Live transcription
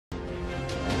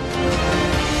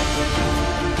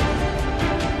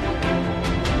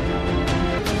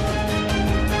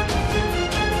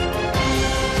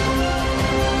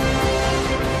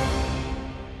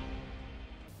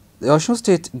The Osun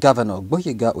State Governor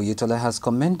Oyetola has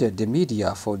commended the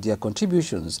media for their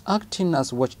contributions, acting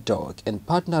as watchdog and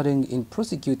partnering in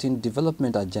prosecuting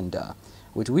development agenda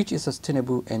with which a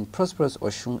sustainable and prosperous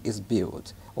Osun is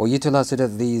built. Oyetola said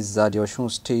this at the Osun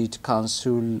State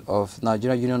Council of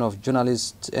Nigeria Union of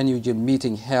Journalists NUJ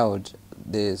meeting held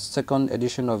the second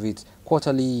edition of its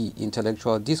quarterly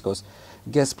intellectual discourse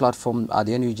guest platform at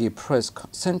the NUJ Press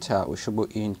Center,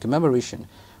 Osogbo, in commemoration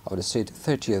of the state's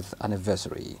 30th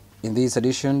anniversary. In this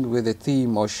edition, with the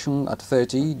theme Osun at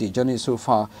 30, the journey so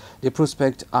far, the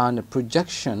prospect and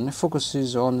projection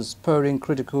focuses on spurring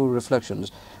critical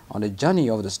reflections on the journey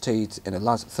of the state in the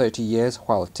last 30 years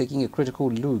while taking a critical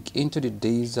look into the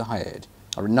days ahead.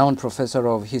 A renowned professor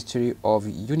of history of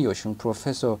Osun,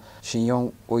 Professor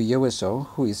Oyetola,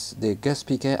 who is the guest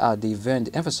speaker at the event,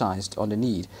 emphasized on the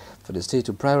need for the state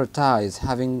to prioritize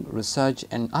having research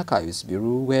and archives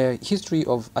bureau where history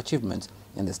of achievements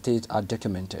in the state are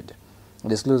documented. It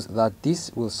disclosed that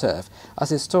this will serve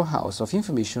as a storehouse of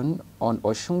information on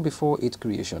Osun before its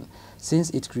creation, since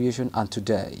its creation and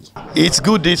today. It's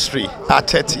good history at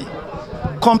 30.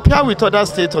 Compared with other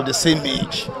states of the same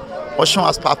age, Osun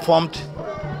has performed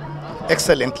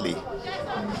excellently.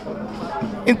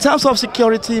 In terms of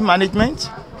security management,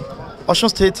 Osun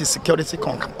State is security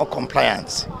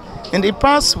compliant. In the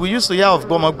past, we used to hear of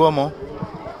Bomo.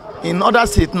 In other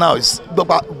states now, it's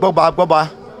Boba.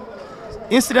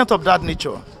 Incidents of that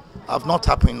nature have not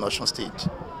happened in Osun State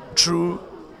through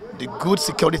the good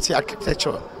security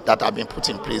architecture that have been put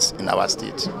in place in our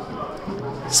state.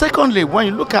 Secondly, when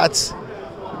you look at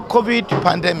COVID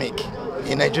pandemic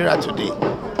in Nigeria today,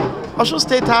 Osun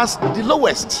State has the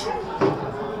lowest.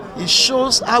 It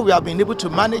shows how we have been able to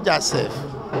manage ourselves,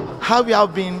 how we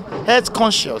have been health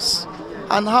conscious,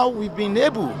 and how we've been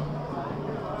able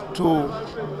to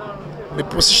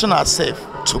reposition ourselves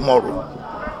tomorrow.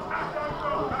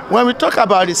 When we talk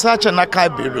about research and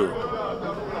archive bureau,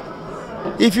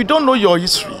 if you don't know your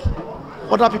history,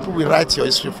 other people will write your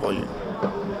history for you.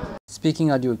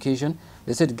 Speaking at the occasion,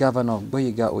 the state governor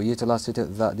Oyetola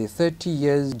stated that the 30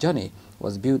 years journey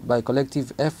was built by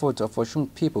collective effort of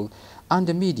Osun people and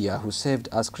the media who served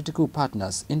as critical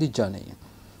partners in the journey.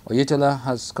 Oyetola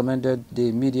has commended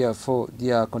the media for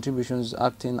their contributions,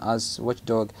 acting as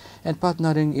watchdog and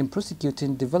partnering in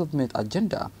prosecuting development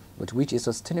agenda with which a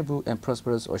sustainable and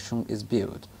prosperous Osun is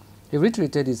built. He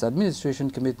reiterated his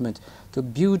administration commitment to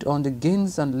build on the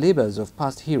gains and labors of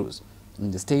past heroes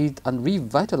in the state and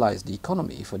revitalize the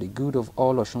economy for the good of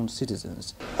all Osun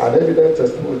citizens. An evident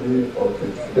testimony of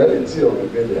the fidelity of the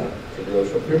media to the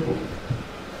Osun people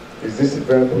is this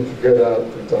event put together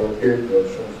to interrogate the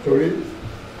Osun story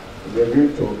with a view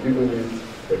to giving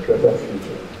it a better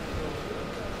future.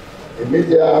 The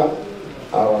media are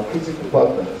our critical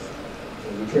partners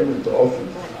in the came into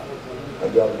office,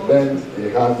 and they have lent a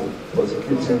hand in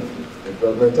prosecuting the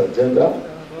development agenda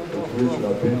with which we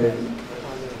are building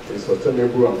a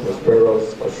sustainable and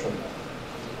prosperous Osun.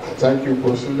 I thank you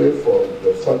personally for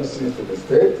your services to the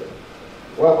state,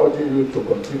 while urging you to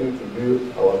continue to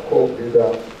be our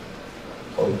co-leader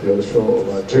of the Osun of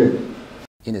our dream.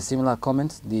 In a similar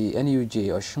comment, the NUJ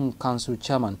Osun Council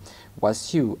Chairman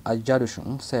Wasiu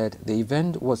Ajadosun said the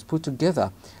event was put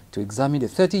together to examine the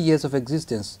 30 years of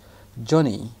existence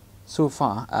journey so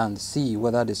far and see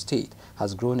whether the state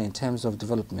has grown in terms of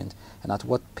development and at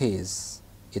what pace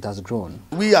it has grown.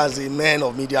 We as a men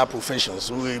of media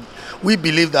professions, we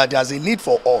believe that there's a need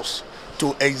for us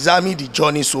to examine the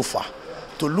journey so far,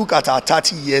 to look at our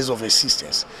 30 years of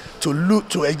existence,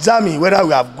 to examine whether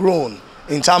we have grown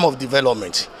in terms of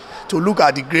development, to look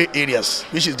at the gray areas,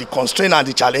 which is the constraint and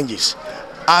the challenges,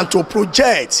 and to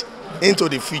project into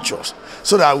the futures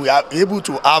so that we are able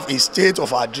to have a state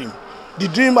of our dream. The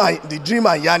dream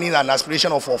and yearning and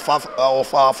aspiration of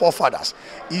our forefathers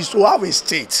is to have a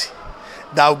state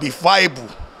that will be viable,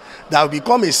 that will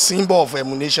become a symbol of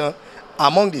emulation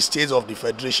among the states of the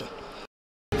Federation.